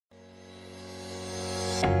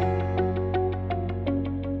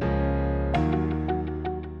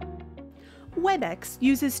Webex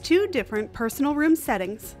uses two different personal room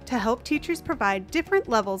settings to help teachers provide different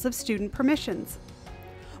levels of student permissions.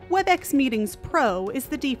 Webex Meetings Pro is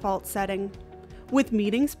the default setting. With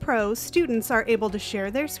Meetings Pro, students are able to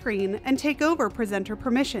share their screen and take over presenter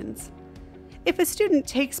permissions. If a student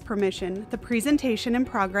takes permission, the presentation in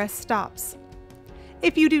progress stops.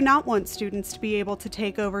 If you do not want students to be able to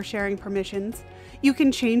take over sharing permissions, you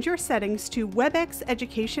can change your settings to Webex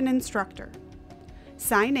Education Instructor.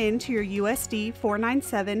 Sign in to your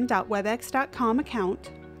usd497.webex.com account,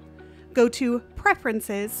 go to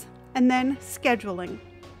Preferences, and then Scheduling.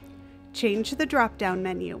 Change the drop-down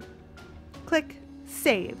menu. Click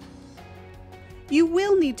Save. You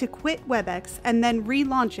will need to quit Webex and then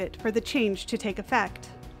relaunch it for the change to take effect.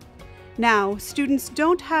 Now, students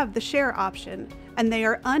don't have the share option, and they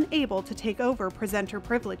are unable to take over presenter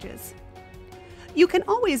privileges. You can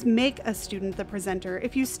always make a student the presenter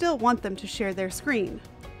if you still want them to share their screen.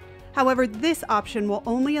 However, this option will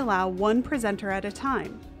only allow one presenter at a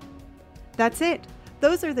time. That's it.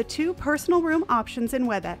 Those are the two personal room options in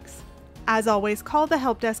Webex. As always, call the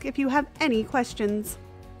help desk if you have any questions.